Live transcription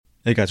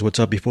Hey guys, what's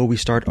up? Before we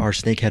start our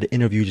Snakehead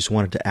interview, just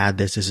wanted to add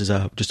this. This is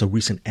just a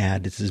recent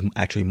ad. This is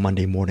actually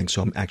Monday morning,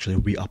 so I'm actually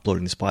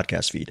re-uploading this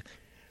podcast feed.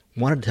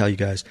 Wanted to tell you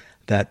guys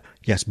that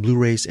yes,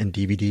 Blu-rays and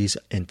DVDs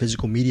and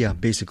physical media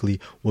basically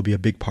will be a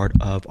big part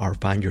of our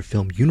Find Your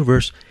Film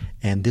universe.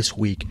 And this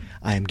week,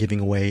 I am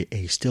giving away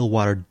a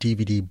Stillwater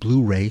DVD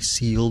Blu-ray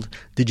sealed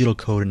digital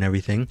code and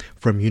everything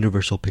from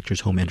Universal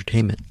Pictures Home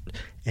Entertainment.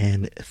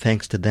 And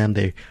thanks to them,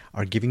 they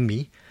are giving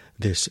me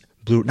this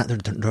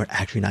they're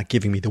actually not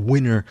giving me. The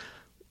winner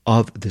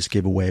of this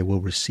giveaway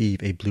will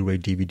receive a Blu-ray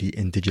DVD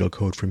and digital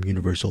code from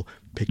Universal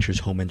Pictures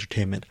Home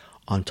Entertainment.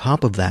 On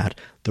top of that,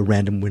 the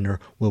random winner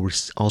will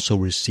also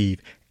receive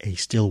a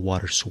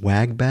Stillwater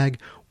swag bag,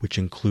 which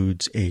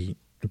includes a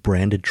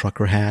branded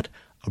trucker hat,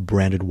 a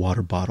branded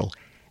water bottle,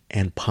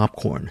 and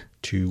popcorn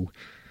to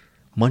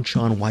munch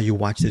on while you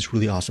watch this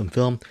really awesome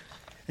film.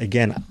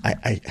 Again,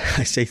 I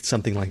say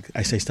stuff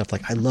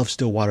like, I love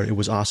Stillwater. It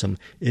was awesome.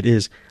 It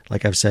is,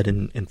 like I've said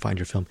in Find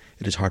Your Film,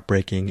 it is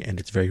heartbreaking and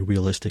it's very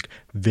realistic.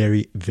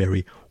 Very,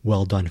 very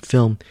well done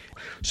film.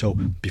 So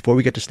before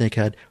we get to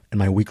Snakehead and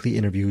my weekly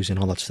interviews and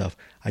all that stuff,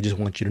 I just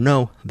want you to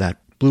know that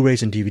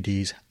Blu-rays and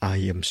DVDs, I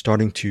am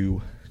starting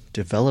to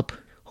develop,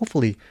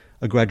 hopefully,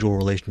 a gradual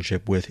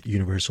relationship with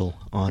Universal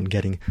on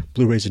getting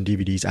Blu-rays and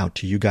DVDs out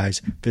to you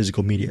guys.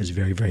 Physical media is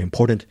very, very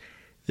important.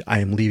 I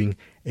am leaving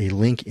a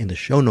link in the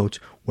show notes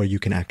where you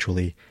can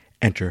actually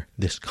enter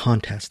this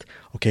contest.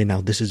 Okay, now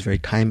this is very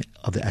time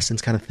of the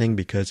essence kind of thing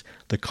because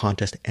the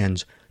contest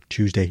ends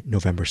Tuesday,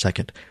 November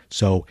 2nd.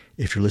 So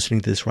if you're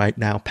listening to this right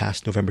now,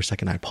 past November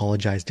 2nd, I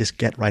apologize. Just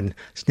get right in.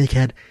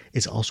 Snakehead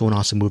is also an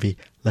awesome movie.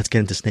 Let's get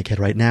into Snakehead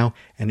right now.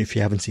 And if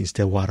you haven't seen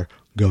Stillwater,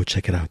 go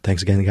check it out.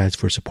 Thanks again, guys,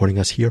 for supporting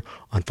us here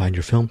on Find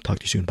Your Film. Talk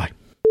to you soon. Bye.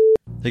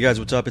 Hey guys,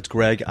 what's up? It's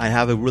Greg. I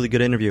have a really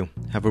good interview.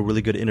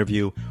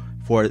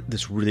 For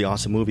this really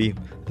awesome movie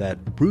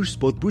that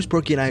both Bruce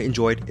Berkey and I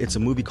enjoyed. It's a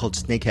movie called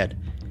Snakehead.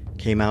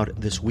 Came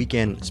out this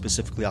weekend,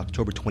 specifically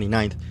October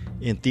 29th,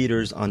 in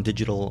theaters, on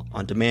digital,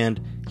 on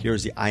demand.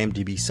 Here's the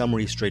IMDb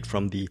summary straight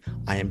from the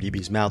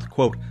IMDb's mouth.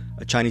 Quote,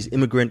 a Chinese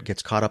immigrant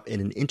gets caught up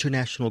in an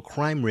international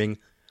crime ring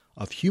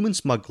of human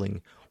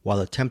smuggling while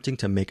attempting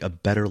to make a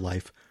better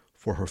life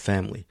for her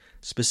family.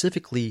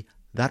 Specifically,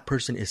 that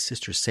person is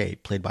Sister Say,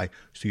 played by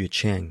Shuya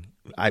Chang.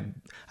 I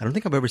don't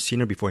think I've ever seen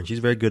her before, and she's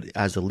very good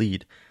as the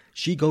lead.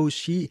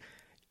 She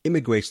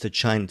immigrates to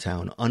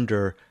Chinatown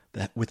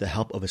with the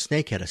help of a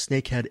snakehead. A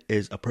snakehead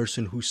is a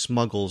person who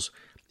smuggles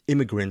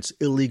immigrants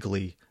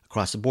illegally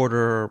across the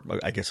border,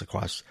 I guess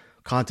across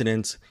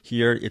continents.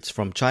 Here, it's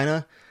from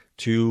China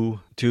to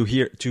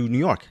New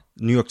York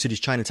City's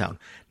Chinatown.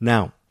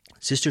 Now,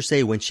 Sister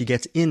Say, when she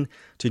gets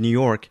into New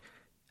York,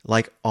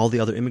 like all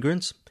the other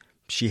immigrants,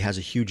 she has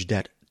a huge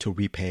debt to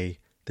repay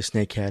the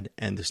snakehead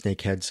and the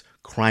snakehead's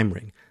crime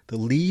ring. The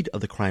lead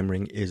of the crime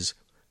ring is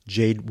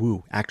Jade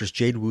Wu. Actress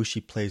Jade Wu, she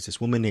plays this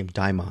woman named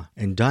Daima.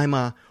 And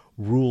Daima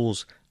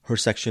rules her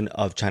section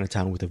of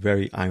Chinatown with a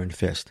very iron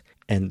fist.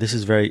 And this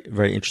is very,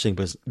 very interesting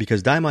because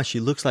Daima, she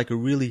looks like a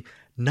really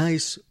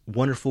nice,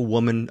 wonderful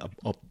woman,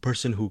 a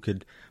person who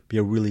could be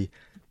a really,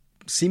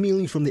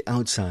 seemingly from the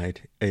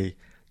outside, a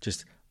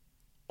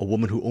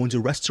woman who owns a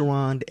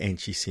restaurant and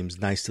she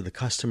seems nice to the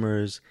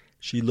customers.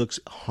 She looks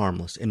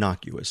harmless,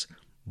 innocuous,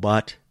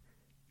 but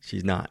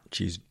she's not.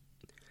 She's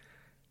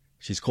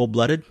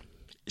cold-blooded.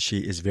 She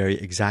is very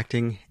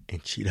exacting,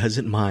 and she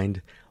doesn't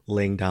mind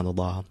laying down the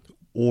law.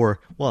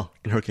 Or, well,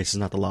 in her case, it's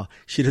not the law.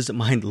 She doesn't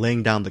mind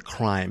laying down the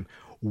crime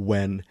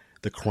when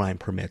the crime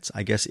permits.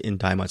 I guess in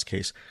Daima's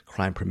case,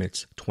 crime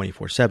permits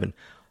 24/7.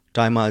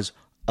 Daima's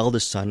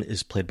eldest son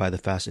is played by the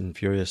Fast and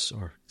Furious,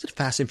 or is it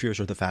Fast and Furious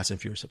or the Fast and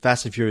Furious?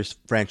 Fast and Furious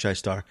franchise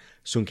star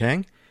Sung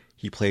Kang.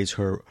 He plays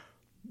her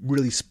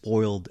really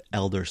spoiled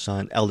eldest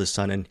son,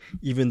 and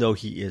even though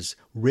he is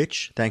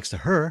rich, thanks to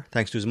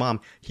his mom,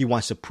 he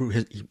wants to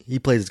prove he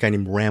plays this guy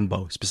named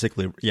Rambo,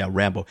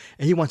 Rambo,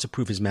 and he wants to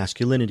prove his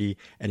masculinity,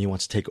 and he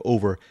wants to take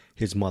over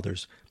his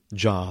mother's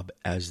job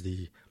as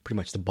pretty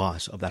much the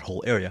boss of that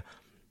whole area.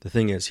 The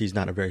thing is, he's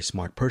not a very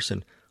smart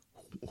person.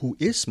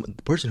 The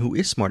person who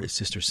is smart is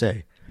Sister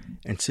Say,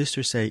 and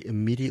Sister Say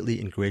immediately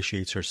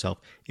ingratiates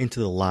herself into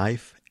the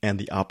life and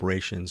the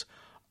operations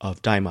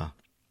of Daima.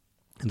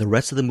 And the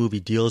rest of the movie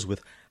deals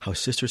with how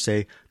Sister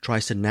Say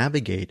tries to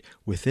navigate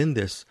within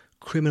this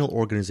criminal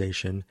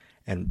organization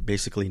and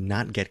basically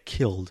not get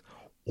killed,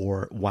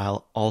 or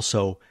while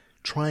also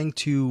trying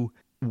to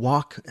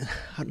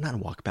not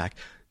walk back.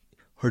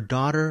 Her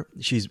daughter,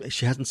 she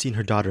hasn't seen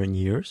her daughter in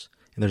years,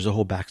 and there's a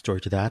whole backstory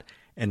to that.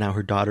 And now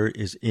her daughter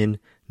is in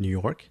New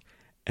York,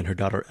 and her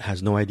daughter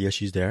has no idea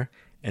she's there.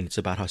 And it's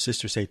about how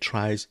Sister Say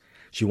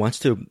she wants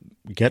to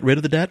get rid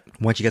of the debt.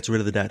 Once she gets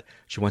rid of the debt,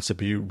 she wants to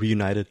be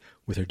reunited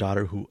with her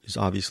daughter, who is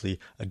obviously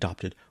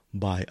adopted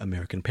by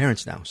American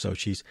parents now. So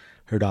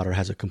her daughter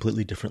has a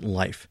completely different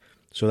life.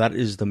 So that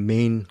is the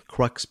main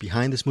crux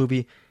behind this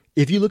movie.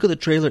 If you look at the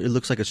trailer, it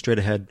looks like a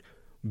straight-ahead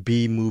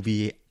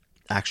B-movie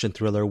action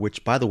thriller,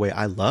 which, by the way,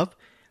 I love.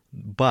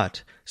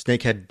 But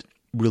Snakehead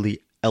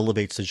really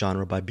elevates the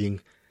genre by being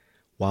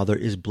While there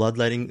is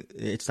bloodletting,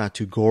 it's not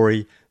too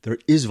gory. There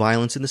is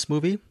violence in this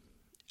movie,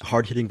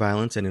 hard-hitting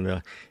violence,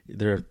 and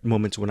there are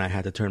moments when I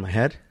had to turn my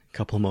head, a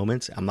couple of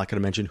moments. I'm not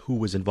going to mention who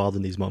was involved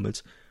in these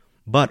moments.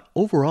 But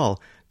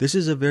overall, this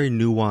is a very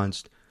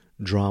nuanced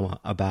drama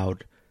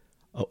about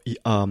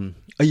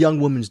a young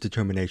woman's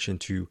determination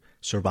to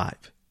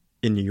survive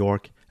in New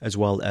York, as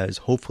well as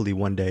hopefully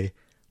one day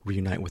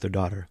reunite with her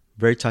daughter.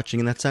 Very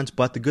touching in that sense.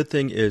 But the good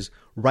thing is,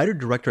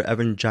 writer-director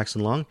Evan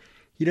Jackson Long,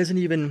 he doesn't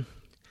even...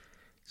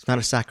 It's not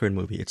a saccharine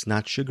movie. It's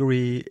not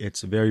sugary.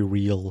 It's very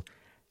real,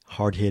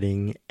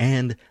 hard-hitting,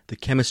 and the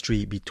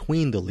chemistry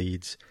between the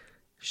leads,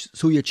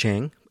 Shuya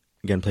Chang,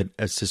 again played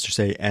as Sister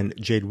Say, and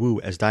Jade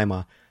Wu as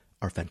Daima,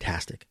 are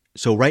fantastic.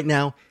 So right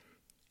now,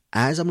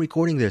 as I'm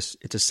recording this,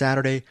 it's a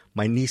Saturday.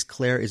 My niece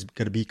Claire is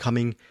going to be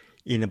coming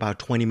in about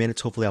 20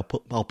 minutes. Hopefully,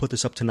 I'll put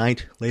this up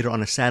tonight, later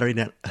on a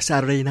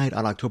Saturday night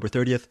on October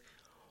 30th.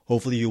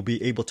 Hopefully, you'll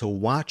be able to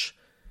watch.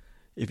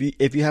 If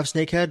you have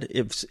Snakehead,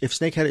 if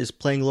Snakehead is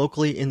playing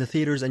locally in the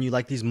theaters and you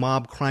like these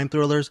mob crime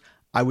thrillers,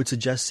 I would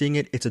suggest seeing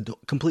it. It's a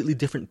completely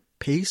different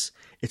pace.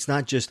 It's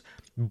not just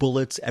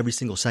bullets every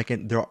single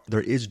second.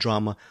 There is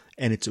drama,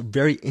 and it's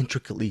very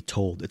intricately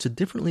told. It's a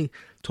differently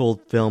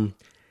told film.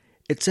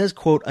 It says,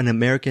 quote, an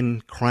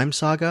American crime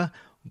saga,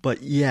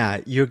 but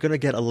yeah, you're going to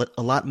get a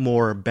lot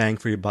more bang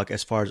for your buck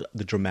as far as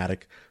the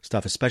dramatic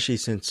stuff, especially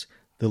since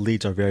the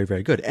leads are very,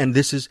 very good. And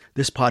this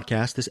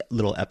podcast, this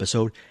little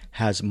episode,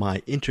 has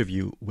my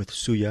interview with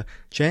Shuya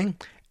Chang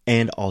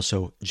and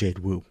also Jade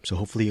Wu. So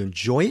hopefully you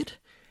enjoy it.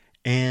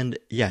 And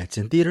yeah, it's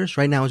in theaters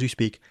right now as we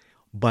speak,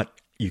 but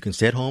you can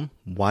stay at home,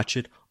 watch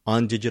it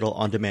on digital,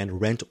 on demand,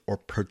 rent or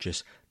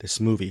purchase this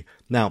movie.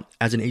 Now,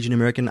 as an Asian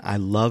American, I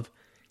love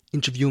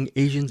interviewing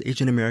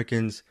Asian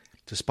Americans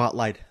to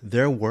spotlight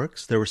their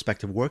works, their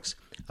respective works.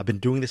 I've been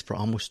doing this for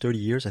almost 30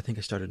 years. I think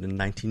I started in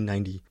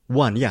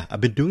 1991. Yeah, I've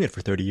been doing it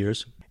for 30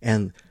 years.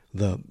 And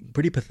the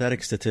pretty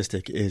pathetic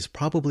statistic is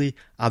probably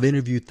I've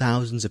interviewed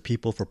thousands of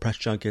people for press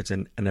junkets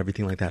and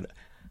everything like that.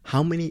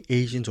 How many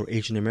Asians or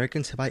Asian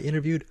Americans have I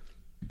interviewed?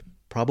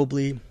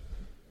 Probably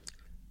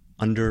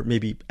under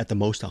maybe at the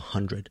most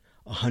 100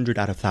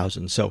 out of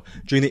thousands. So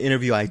during the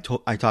interview, I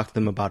talked to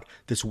them about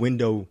this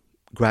window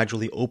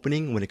gradually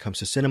opening when it comes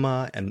to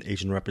cinema and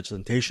Asian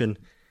representation.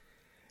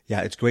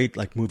 Yeah, it's great,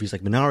 like movies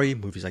like Minari,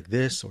 movies like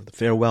this, or The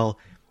Farewell.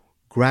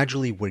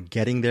 Gradually, we're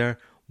getting there.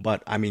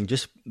 But, I mean,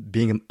 just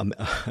being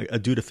a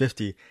dude of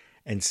 50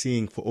 and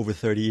seeing for over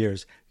 30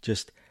 years,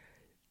 just,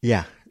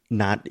 yeah,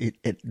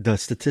 the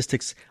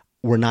statistics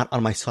were not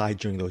on my side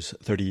during those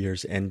 30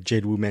 years. And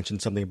Jade Wu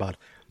mentioned something about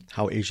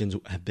how Asians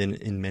have been,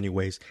 in many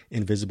ways,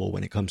 invisible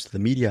when it comes to the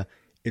media.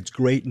 It's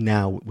great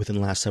now, within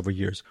the last several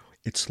years.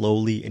 It's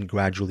slowly and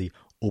gradually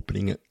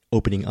opening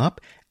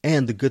up.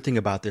 And the good thing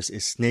about this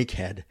is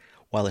Snakehead,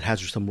 while it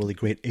has some really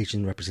great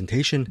Asian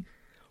representation,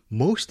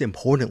 most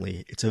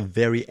importantly, it's a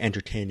very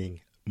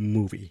entertaining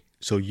movie.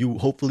 So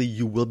hopefully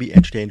you will be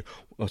entertained.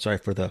 Oh, sorry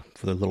for the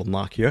little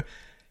knock here.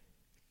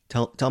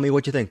 Tell me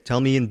what you think.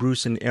 Tell me and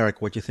Bruce and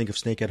Eric what you think of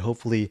Snakehead.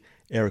 Hopefully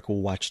Eric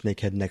will watch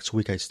Snakehead next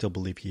week. I still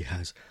believe he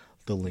has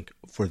the link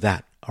for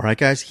that. All right,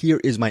 guys,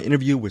 here is my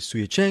interview with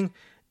Shuya Chang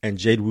and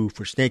Jade Wu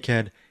for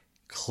Snakehead.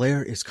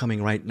 Claire is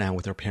coming right now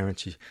with her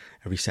parents.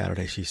 Every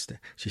Saturday she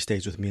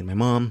stays with me and my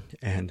mom,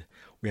 and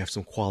we have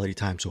some quality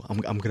time. So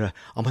I'm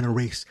gonna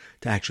race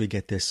to actually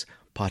get this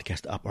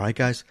podcast up. All right,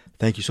 guys.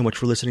 Thank you so much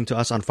for listening to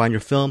us on Find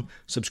Your Film.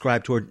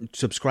 Subscribe to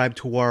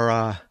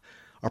our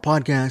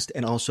podcast,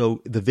 and also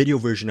the video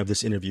version of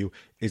this interview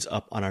is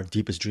up on our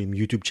Deepest Dream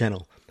YouTube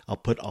channel. I'll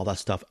put all that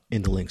stuff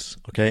in the links,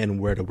 okay, and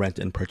where to rent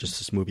and purchase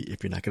this movie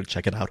if you're not going to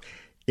check it out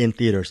in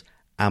theaters.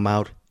 I'm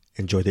out.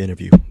 Enjoy the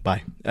interview.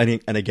 Bye.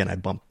 And again, I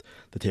bumped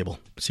the table.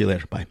 See you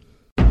later. Bye.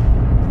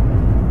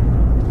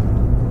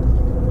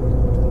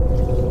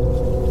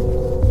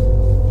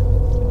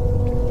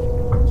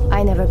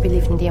 I never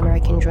believed in the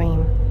American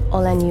dream.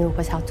 All I knew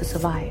was how to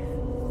survive.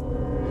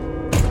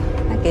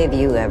 I gave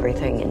you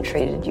everything and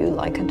treated you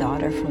like a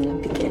daughter from the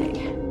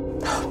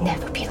beginning. I'll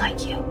never be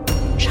like you.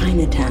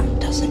 Chinatown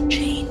doesn't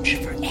change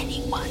for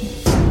anyone.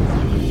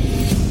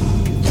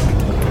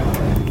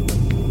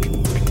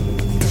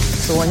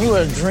 So when you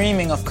were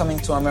dreaming of coming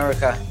to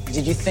America,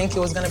 did you think it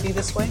was going to be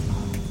this way?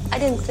 I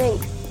didn't think.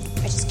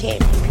 I just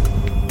came.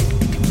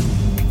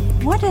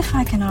 What if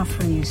I can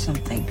offer you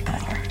something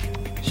better?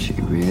 She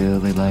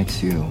really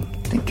likes you.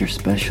 Think you're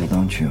special,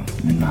 don't you?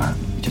 You're not.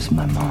 You're just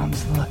my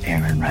mom's little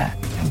errand rat.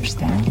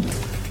 Understand?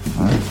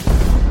 Huh?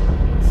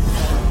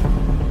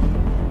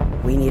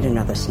 We need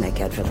another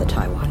snakehead for the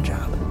Taiwan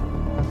job.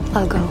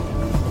 I'll go.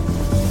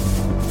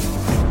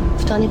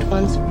 I've done it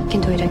once, I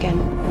can do it again.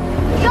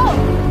 Go!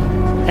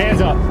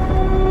 Hands up.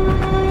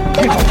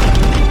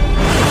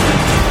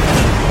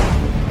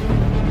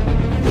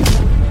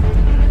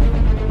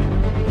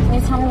 Can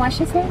you tell me why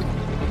she's here?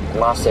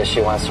 Mom says she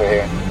wants her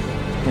here.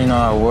 You know,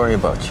 I worry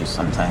about you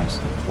sometimes.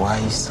 Why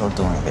are you still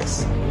doing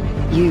this?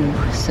 You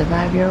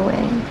survive your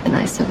way, and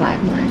I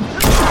survive mine.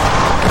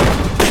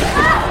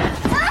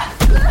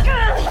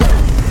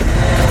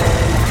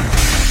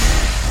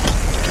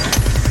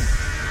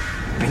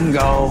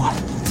 Bingo.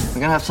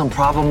 gonna have some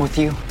problem with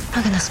you?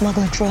 I'm gonna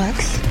smuggle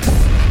drugs.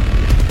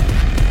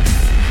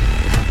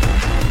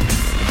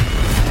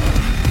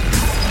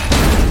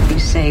 You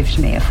saved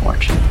me a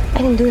fortune. I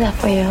didn't do that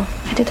for you.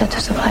 I did that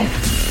to survive.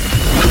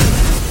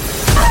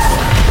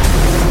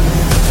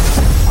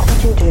 What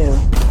would you do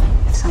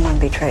if someone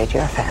betrayed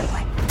your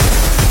family?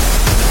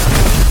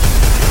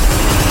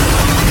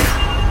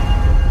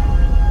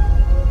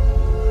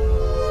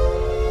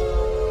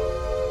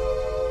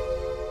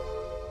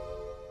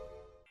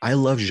 I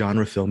love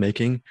genre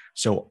filmmaking,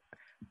 so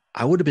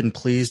I would have been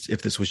pleased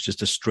if this was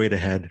just a straight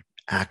ahead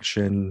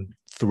action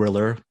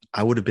thriller.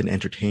 I would have been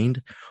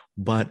entertained,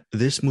 but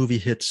this movie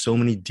hits so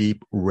many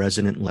deep,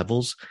 resonant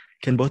levels.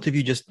 Can both of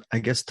you just, I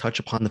guess, touch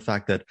upon the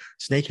fact that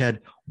Snakehead,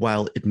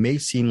 while it may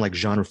seem like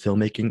genre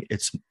filmmaking,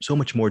 it's so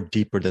much more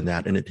deeper than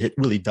that, and it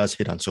really does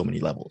hit on so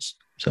many levels.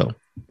 So,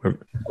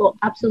 well,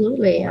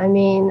 absolutely. I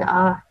mean,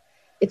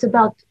 it's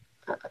about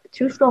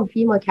two strong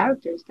female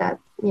characters that,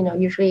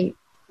 usually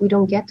we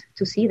don't get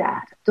to see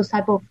that. Those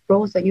type of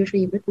roles are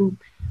usually written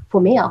for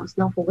males,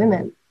 not for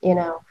women,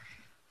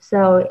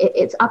 So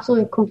it's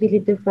absolutely a completely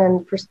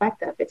different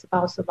perspective. It's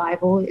about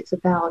survival. It's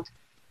about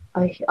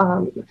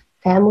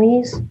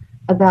families,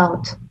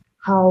 about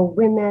how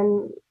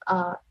women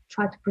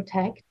try to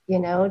protect,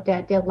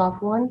 their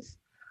loved ones,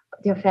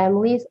 their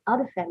families,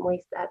 other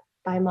families that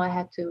Daima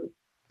had to,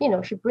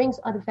 she brings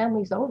other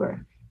families over,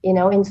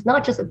 and it's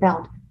not just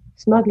about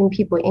smuggling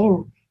people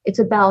in. It's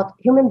about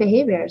human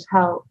behaviors,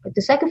 how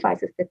the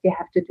sacrifices that they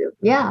have to do.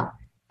 Yeah.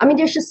 I mean,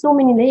 there's just so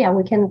many layers.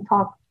 We can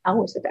talk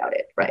hours about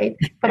it, right?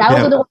 But I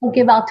also don't want to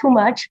give out too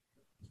much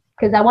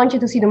because I want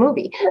you to see the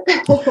movie.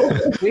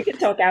 We could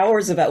talk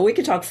we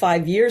could talk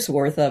 5 years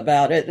worth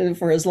about it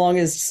for as long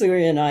as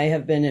Shuya and I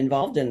have been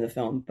involved in the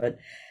film. But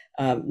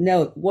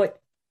no,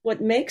 what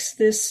makes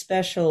this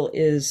special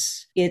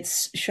is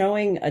it's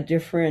showing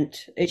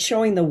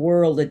the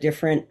world a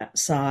different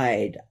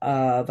side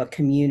of a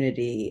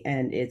community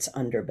and its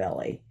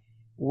underbelly,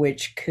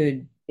 which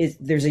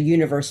there's a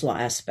universal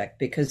aspect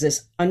because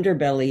this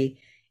underbelly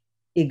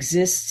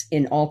exists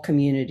in all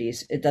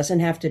communities. It doesn't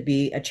have to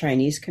be a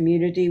Chinese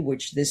community,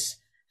 which this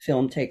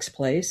film takes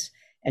place,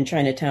 and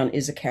Chinatown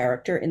is a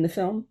character in the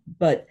film.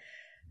 But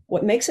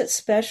what makes it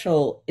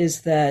special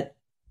is that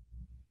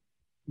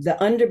the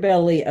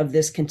underbelly of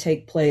this can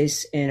take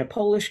place in a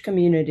Polish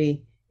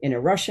community, in a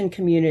Russian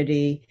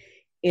community,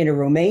 in a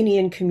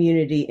Romanian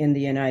community in the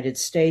United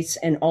States,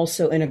 and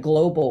also in a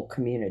global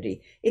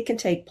community. It can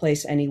take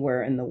place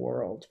anywhere in the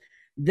world.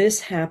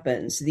 This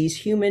happens, these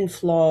human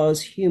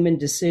flaws, human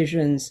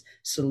decisions,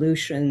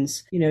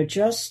 solutions,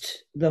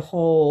 just the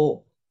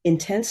whole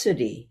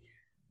intensity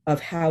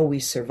of how we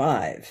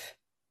survive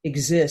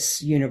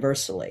exists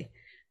universally.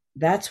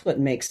 That's what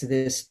makes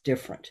this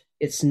different.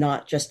 It's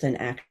not just an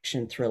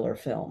action thriller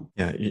film.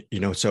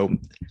 Yeah, so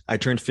I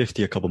turned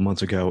 50 a couple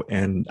months ago,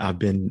 and I've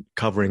been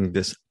covering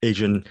this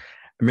Asian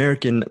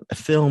American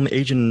film,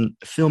 Asian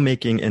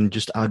filmmaking, and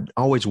just I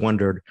always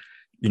wondered,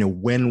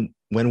 when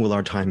will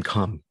our time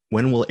come?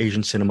 When will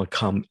Asian cinema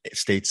come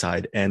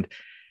stateside? And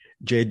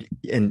Jade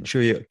and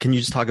Shuya, can you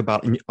just talk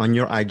about on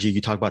your IG? You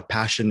talk about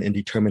passion and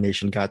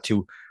determination got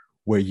to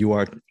where you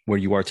are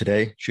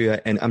today,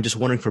 Shuya. And I'm just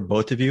wondering for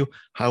both of you,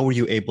 how were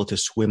you able to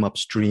swim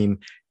upstream?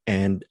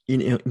 And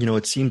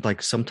it seemed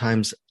like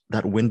sometimes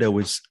that window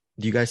was.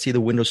 Do you guys see the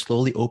window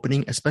slowly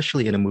opening,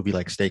 especially in a movie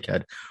like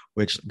Snakehead,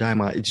 which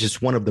Daima is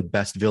just one of the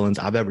best villains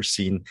I've ever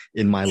seen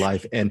in my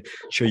life. And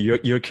sure,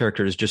 your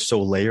character is just so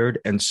layered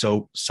and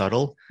so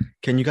subtle.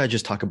 Can you guys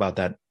just talk about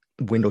that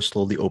window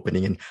slowly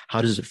opening, and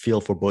how does it feel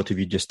for both of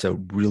you just to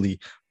really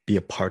be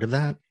a part of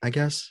that, I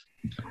guess?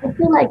 I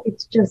feel like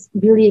it's just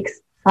really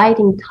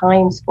exciting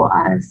times for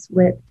us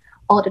with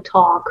all the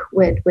talk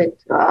with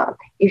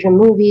Asian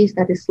movies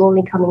that is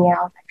slowly coming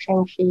out, like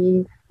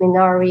Shang-Chi,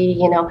 Minari,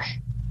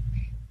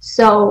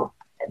 So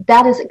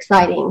that is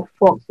exciting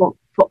for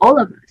all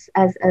of us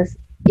as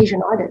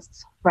Asian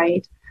artists,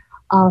 right?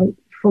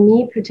 For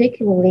me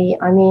particularly,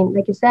 I mean,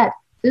 like you said,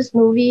 this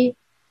movie,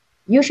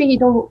 usually you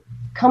don't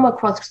come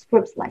across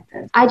scripts like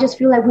this. I just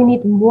feel like we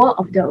need more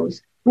of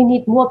those. We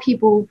need more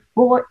people,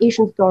 more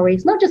Asian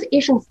stories, not just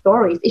Asian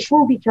stories. It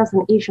shouldn't be just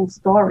an Asian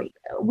story.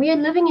 We are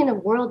living in a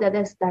world that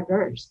is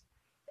diverse.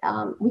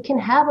 We can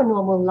have a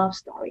normal love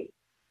story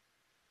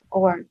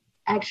or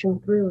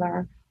action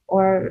thriller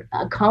or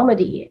a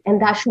comedy,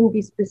 and that shouldn't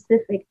be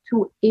specific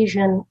to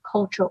Asian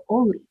culture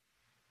only.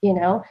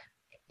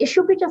 It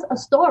should be just a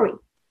story.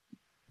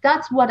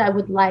 That's what I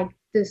would like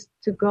this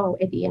to go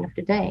at the end of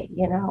the day,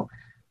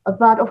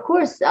 But of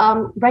course,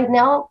 right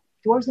now,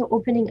 doors are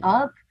opening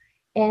up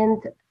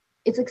and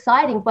it's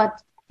exciting, but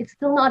it's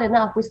still not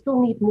enough. We still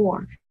need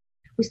more.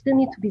 We still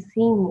need to be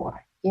seen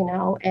more,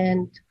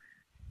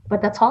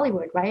 but that's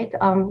Hollywood, right?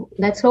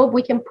 Let's hope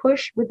we can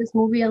push with this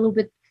movie a little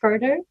bit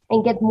further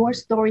and get more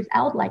stories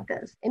out like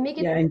this and make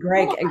it. Yeah, and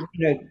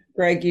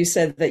Greg, you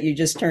said that you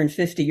just turned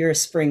 50. You're a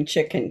spring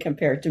chicken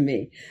compared to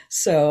me.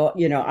 So,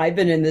 I've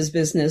been in this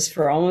business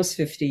for almost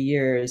 50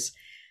 years.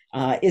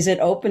 Is it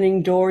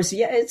opening doors?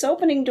 Yeah, it's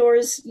opening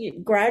doors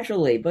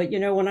gradually. But,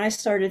 when I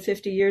started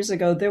 50 years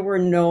ago, there were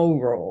no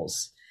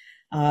roles.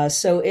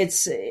 So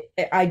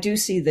I do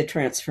see the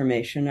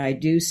transformation. I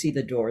do see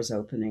the doors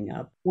opening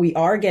up. We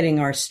are getting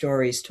our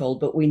stories told,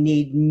 but we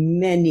need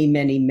many,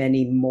 many,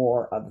 many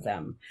more of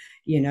them,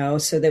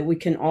 so that we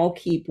can all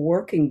keep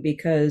working,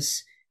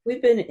 because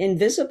we've been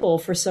invisible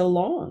for so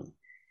long.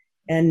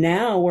 And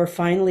now we're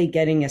finally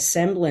getting a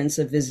semblance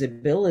of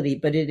visibility,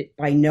 but it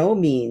by no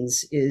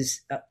means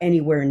is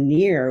anywhere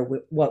near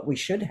what we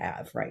should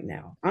have right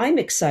now. I'm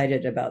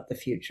excited about the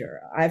future.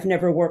 I've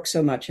never worked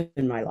so much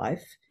in my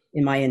life,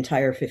 in my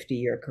entire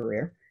 50-year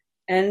career.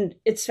 And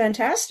it's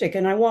fantastic.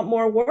 And I want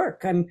more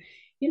work. I'm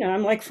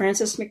like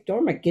Frances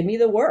McDormand. Give me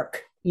the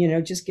work,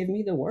 just give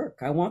me the work.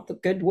 I want the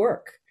good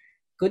work,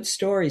 good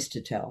stories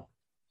to tell.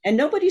 And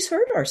nobody's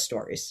heard our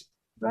stories.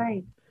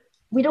 Right.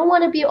 We don't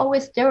want to be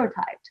always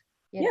stereotyped.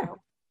 You know?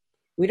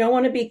 We don't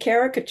want to be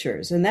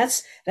caricatures. And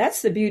that's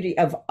the beauty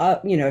of,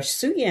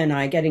 Shuya and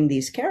I getting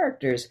these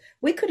characters.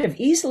 We could have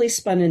easily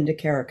spun into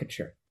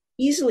caricature,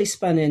 easily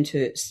spun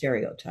into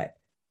stereotype,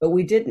 but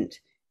we didn't.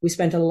 We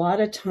spent a lot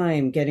of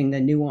time getting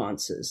the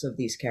nuances of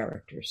these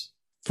characters.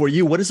 For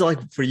you, what is it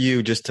like for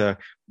you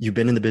you've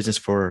been in the business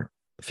for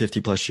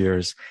 50 plus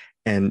years,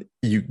 and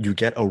you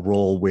get a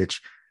role which,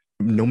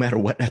 no matter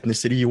what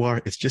ethnicity you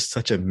are, it's just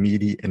such a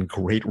meaty and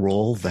great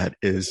role that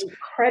is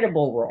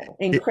incredible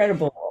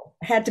role.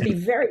 Had to be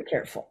very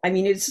careful. I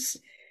mean, it's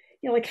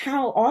like,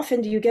 how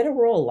often do you get a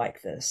role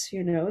like this?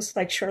 It's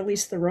like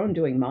Charlize Theron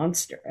doing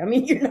Monster. I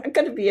mean, you're not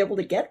going to be able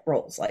to get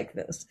roles like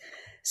this.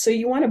 So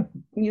you want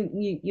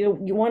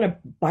to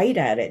bite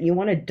at it. You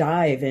want to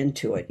dive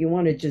into it. You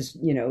want to just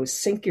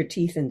sink your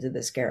teeth into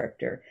this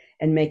character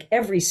and make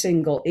every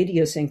single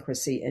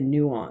idiosyncrasy and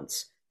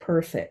nuance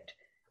perfect,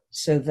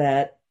 so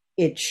that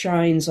it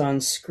shines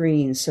on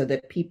screen, so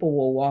that people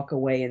will walk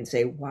away and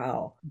say,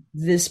 wow,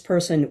 this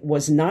person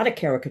was not a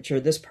caricature.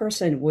 This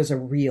person was a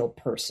real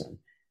person.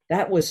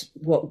 That was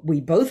what we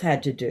both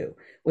had to do,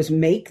 was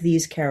make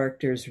these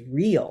characters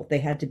real. They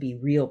had to be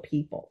real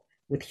people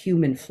with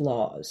human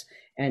flaws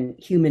and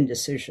human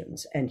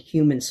decisions and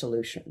human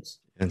solutions.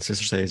 And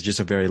Sister Say is just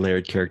a very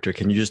layered character.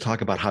 Can you just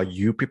talk about how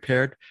you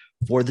prepared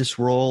for this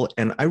role?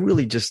 And I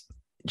really just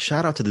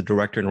shout out to the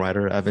director and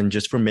writer, Evan,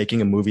 just for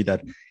making a movie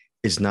that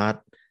is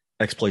not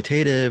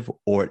exploitative,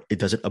 or it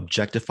doesn't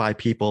objectify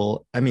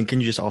people. I mean,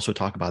 can you just also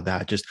talk about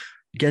that? Just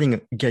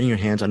getting your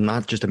hands on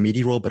not just a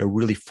meaty role, but a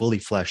really fully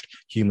fleshed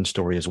human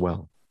story as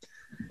well.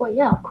 Well,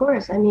 yeah, of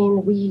course. I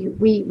mean,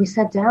 we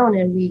sat down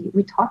and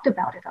we talked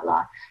about it a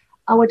lot.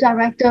 Our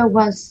director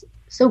was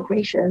so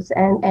gracious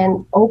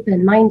and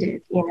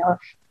open-minded.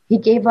 He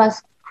gave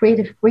us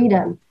creative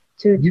freedom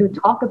to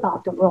talk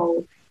about the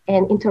role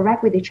and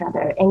interact with each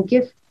other and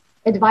give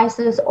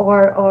advices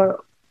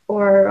or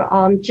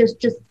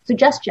just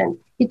suggestion.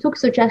 He took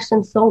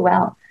suggestions so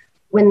well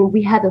when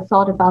we had a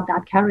thought about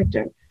that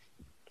character.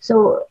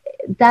 So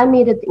that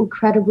made it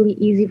incredibly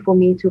easy for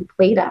me to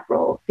play that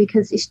role,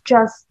 because it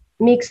just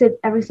makes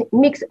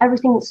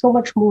everything so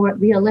much more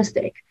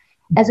realistic.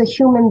 As a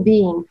human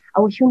being,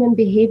 our human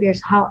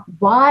behaviors,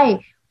 why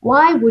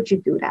would you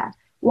do that?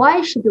 Why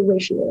is she the way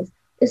she is?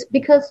 It's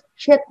because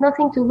she had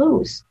nothing to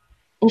lose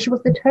and she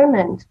was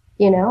determined,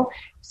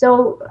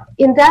 So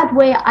in that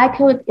way, I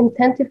could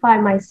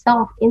intensify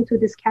myself into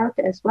this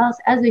character as well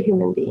as a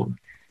human being.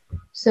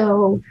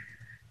 So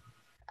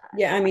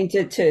yeah, I mean,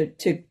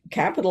 to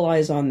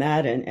capitalize on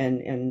that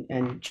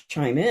and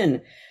chime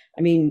in,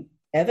 I mean,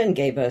 Evan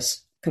gave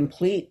us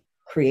complete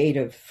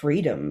creative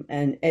freedom,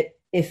 and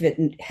if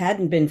it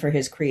hadn't been for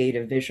his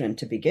creative vision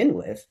to begin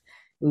with,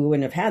 we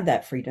wouldn't have had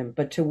that freedom.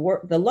 But to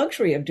work, the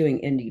luxury of doing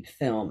indie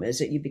film is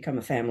that you become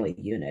a family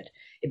unit.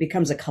 It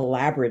becomes a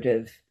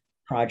collaborative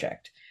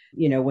project.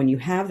 When you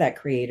have that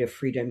creative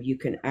freedom, you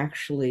can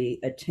actually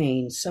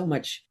attain so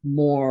much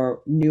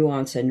more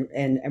nuance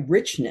and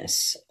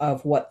richness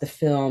of what the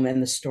film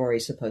and the story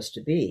is supposed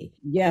to be.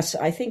 Yes,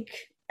 I think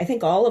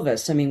all of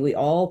us, I mean, we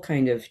all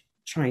kind of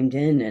chimed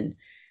in and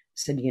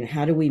said,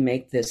 how do we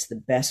make this the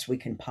best we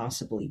can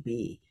possibly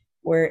be?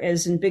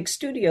 Whereas in big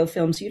studio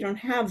films, you don't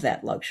have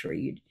that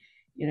luxury.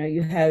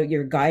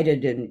 You're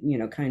guided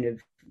and, kind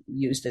of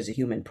used as a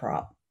human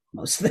prop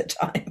most of the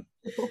time.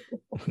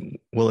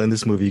 Well, in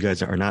this movie, you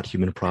guys are not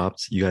human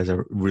props. You guys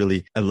are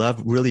really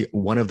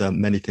one of the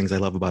many things I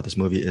love about this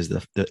movie is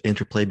the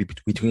interplay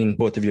between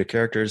both of your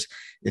characters.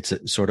 It's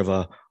a sort of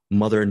a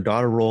mother and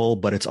daughter role,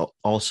 but it's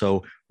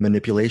also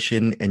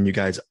manipulation. And you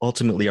guys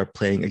ultimately are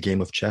playing a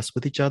game of chess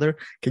with each other.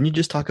 Can you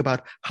just talk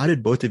about how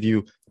did both of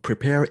you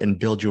prepare and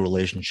build your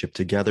relationship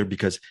together?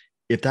 Because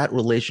if that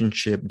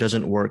relationship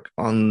doesn't work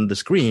on the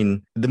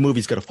screen, the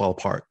movie's going to fall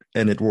apart,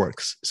 and it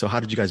works. So how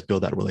did you guys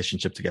build that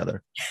relationship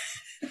together?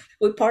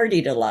 We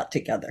partied a lot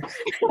together.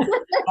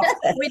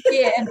 We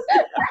did.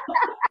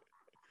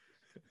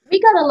 We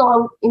got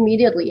along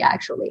immediately,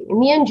 actually.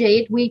 Me and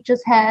Jade, we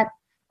just had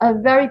a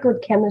very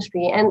good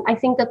chemistry. And I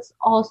think that's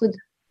also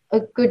a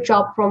good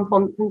job from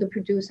the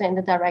producer and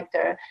the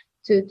director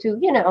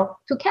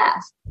to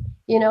cast.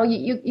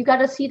 You got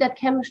to see that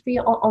chemistry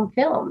on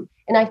film,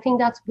 and I think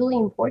that's really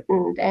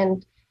important.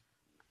 And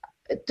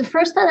the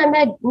first time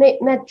I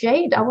met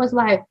Jade, first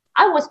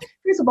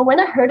of all, when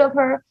I heard of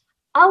her,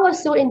 I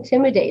was so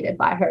intimidated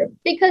by her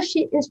because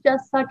she is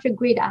just such a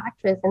great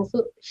actress, and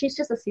so she's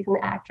just a seasoned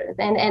actress,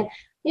 and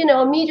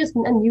me just a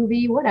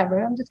newbie, whatever.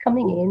 I'm just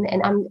coming in,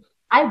 and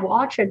I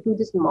watch her do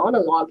this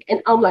monologue,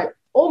 and I'm like,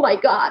 oh my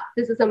god,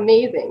 this is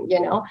amazing,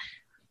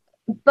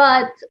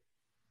 But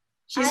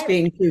she's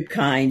being too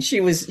kind.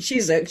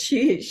 She's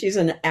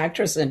an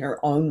actress in her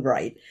own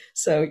right.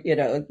 So,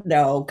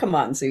 no, come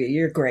on, Sue,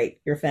 you're great.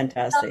 You're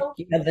fantastic.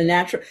 You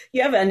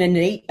have an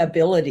innate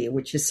ability,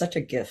 which is such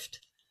a gift.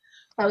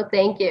 Oh,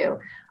 thank you.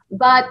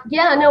 But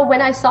yeah, no,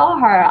 when I saw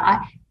her,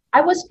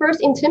 I was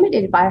first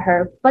intimidated by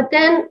her, but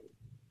then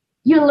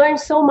you learn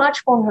so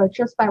much from her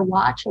just by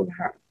watching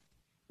her,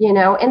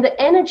 and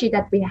the energy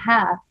that we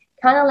have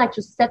kind of like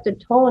just set the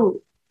tone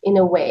in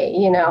a way,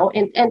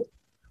 and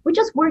we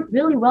just worked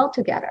really well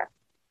together.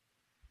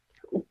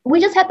 We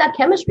just had that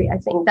chemistry. I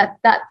think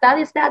that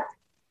is that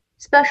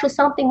special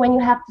something when you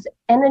have this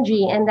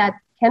energy and that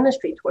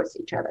chemistry towards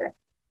each other.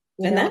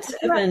 And that's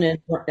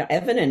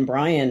Evan and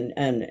Brian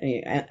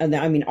and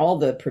I mean all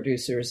the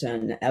producers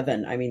and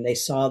Evan. I mean, they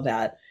saw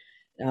that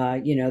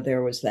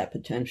there was that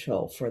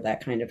potential for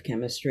that kind of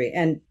chemistry.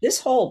 And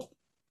this whole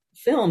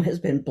film has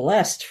been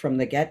blessed from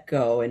the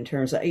get-go in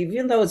terms of,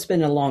 even though it's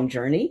been a long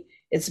journey,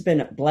 it's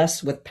been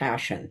blessed with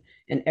passion.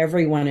 And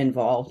everyone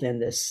involved in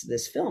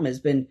this film has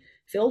been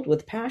filled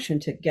with passion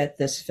to get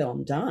this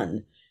film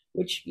done,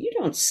 which you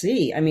don't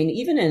see. I mean,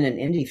 even in an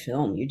indie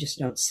film, you just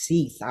don't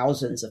see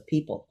thousands of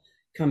people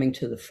coming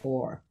to the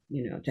fore,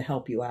 to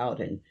help you out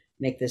and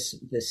make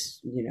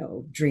this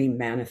dream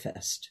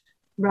manifest.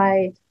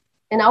 Right.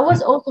 And I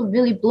was also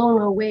really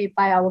blown away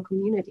by our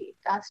community.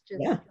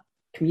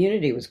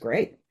 Community was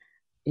great.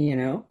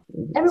 Everyone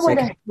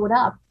that showed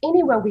up,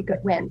 anywhere we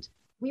went.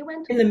 We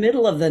went in the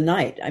middle of the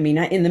night. I mean,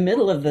 in the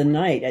middle of the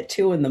night at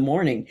 2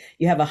 a.m,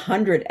 you have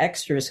 100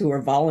 extras who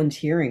are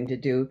volunteering to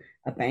do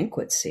a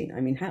banquet scene.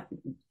 I mean,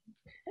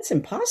 that's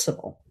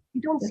impossible.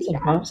 You don't see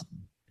impossible.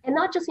 That. And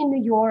not just in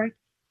New York,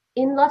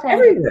 in Los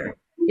Angeles, everywhere.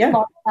 In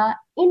Florida,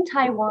 in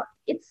Taiwan.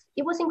 It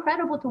was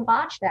incredible to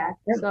watch that.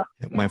 Yeah. So.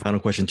 My final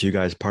question to you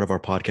guys, part of our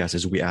podcast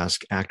is we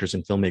ask actors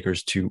and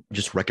filmmakers to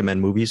just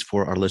recommend movies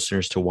for our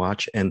listeners to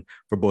watch. And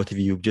for both of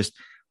you, just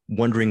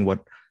wondering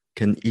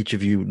can each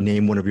of you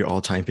name one of your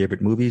all-time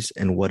favorite movies,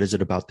 and what is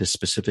it about this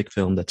specific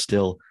film that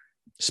still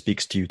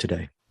speaks to you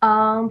today?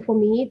 For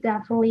me,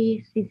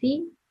 definitely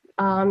Sisi.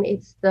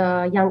 It's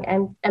the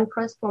young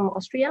empress from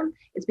Austria.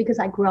 It's because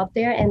I grew up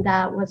there, and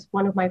that was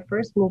one of my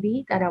first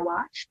movies that I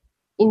watched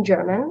in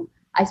German.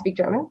 I speak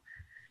German.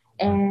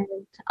 And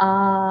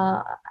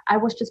I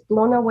was just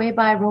blown away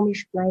by Romy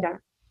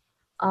Schneider.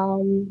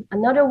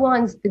 Another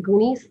one's The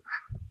Goonies.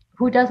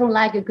 Who doesn't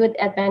like a good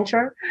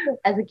adventure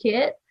as a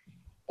kid?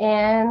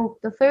 And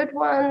the third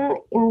one,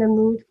 In the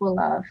Mood for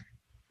Love.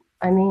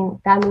 I mean,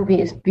 that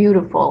movie is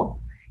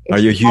beautiful. Are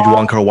you a huge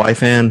Wong Kar-wai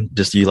fan?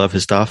 Do you love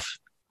his stuff?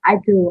 I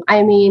do.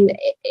 I mean,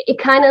 it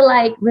kind of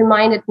like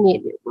reminded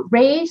me,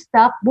 Ray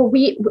stuff.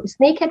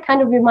 Snakehead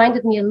kind of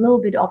reminded me a little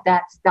bit of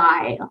that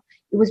style.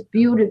 It was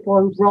beautiful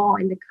and raw,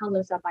 and the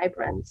colors are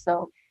vibrant.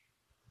 So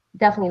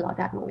definitely love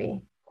that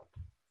movie.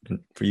 And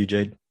for you,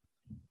 Jade?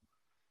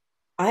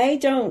 I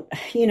don't,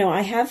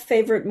 I have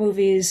favorite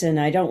movies, and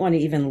I don't want to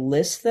even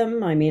list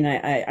them. I mean,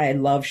 I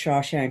love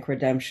Shawshank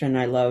Redemption.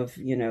 I love,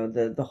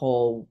 the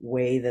whole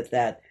way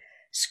that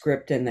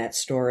script and that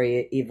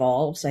story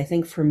evolves. I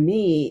think for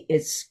me,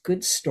 it's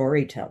good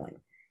storytelling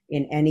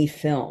in any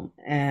film,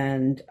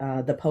 and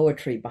the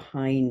poetry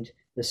behind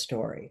the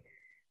story.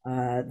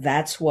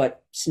 That's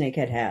what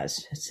Snakehead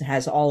has. It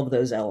has all of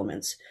those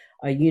elements.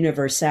 A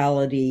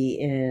universality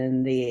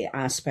in the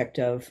aspect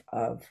of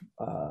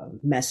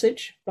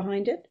message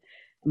behind it.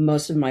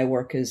 Most of my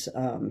work is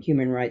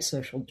human rights,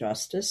 social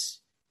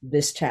justice.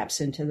 This taps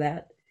into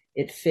that.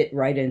 It fit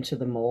right into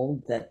the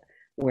mold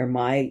where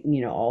my,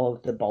 all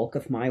of the bulk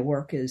of my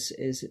work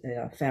is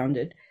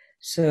founded.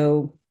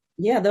 So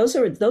yeah, those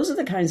are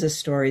the kinds of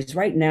stories.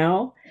 Right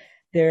now,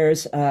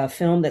 there's a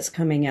film that's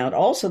coming out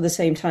also the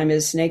same time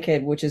as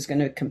Snakehead, which is going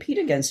to compete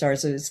against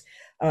ours, is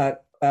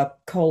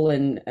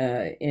Colon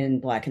in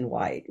Black and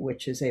White,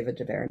 which is Ava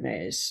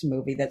DuVernay's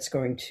movie that's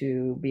going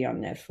to be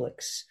on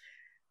Netflix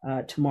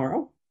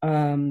tomorrow.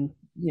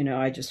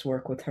 I just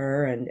work with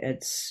her, and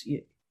it's,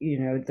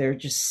 there are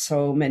just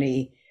so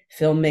many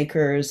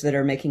filmmakers that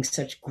are making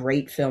such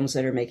great films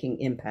that are making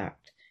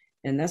impact.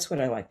 And that's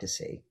what I like to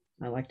see.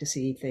 I like to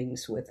see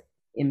things with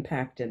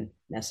impact and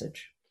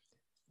message.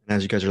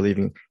 As you guys are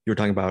leaving, you were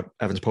talking about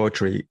Evan's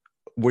poetry.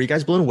 Were you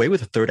guys blown away with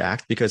the third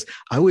act? Because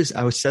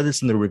I said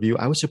this in the review.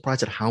 I was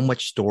surprised at how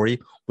much story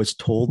was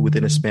told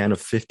within a span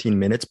of 15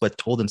 minutes, but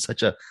told in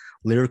such a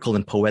lyrical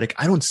and poetic.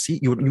 I don't see,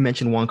 you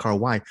mentioned Wong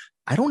Kar-wai.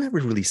 I don't ever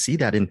really see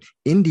that in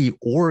indie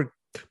or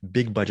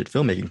big budget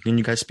filmmaking. Can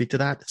you guys speak to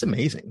that? It's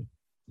amazing.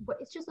 but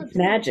it's just It's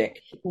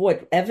magic.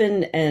 What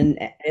Evan and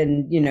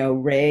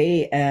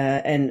Ray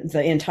and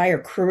the entire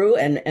crew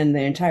and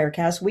the entire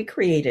cast, we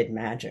created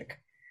magic.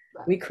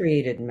 Right. We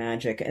created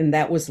magic, and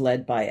that was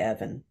led by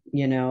Evan.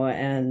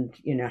 And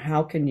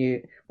how can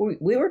you?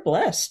 We were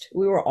blessed.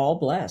 We were all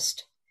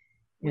blessed.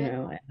 I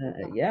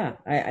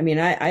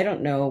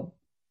don't know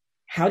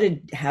how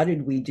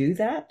did we do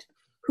that?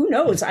 Who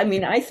knows? I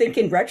mean, I think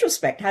in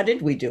retrospect, how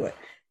did we do it?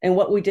 And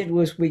what we did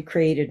was we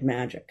created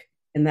magic,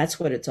 and that's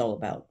what it's all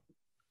about.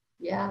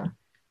 Yeah.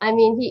 I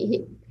mean,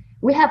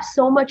 we have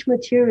so much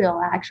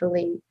material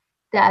actually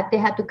that they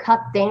had to cut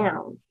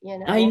down,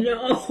 I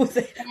know.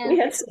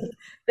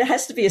 There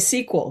has to be a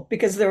sequel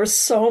because there was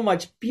so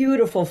much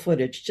beautiful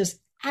footage,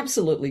 just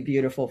absolutely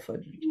beautiful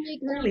footage,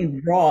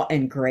 really raw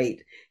and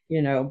great,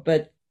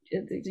 but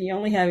you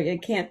only have,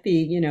 it can't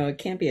be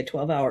a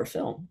 12-hour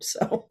film.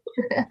 So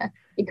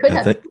it could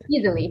have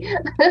easily. Yeah,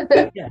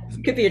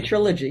 it could be a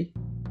trilogy.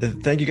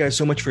 Thank you guys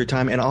so much for your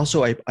time. And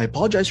also, I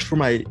apologize for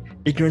my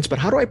ignorance, but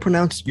how do I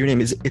pronounce your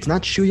name? It's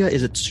not Shuya,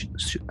 is it?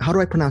 How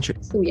do I pronounce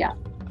it? Shuya.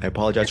 I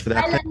apologize for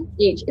that. Silent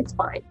H, it's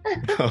fine.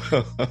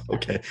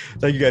 Okay.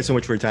 Thank you guys so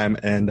much for your time,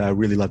 and I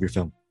really love your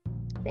film.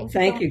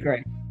 Thank you,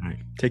 Greg. All right.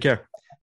 Take care.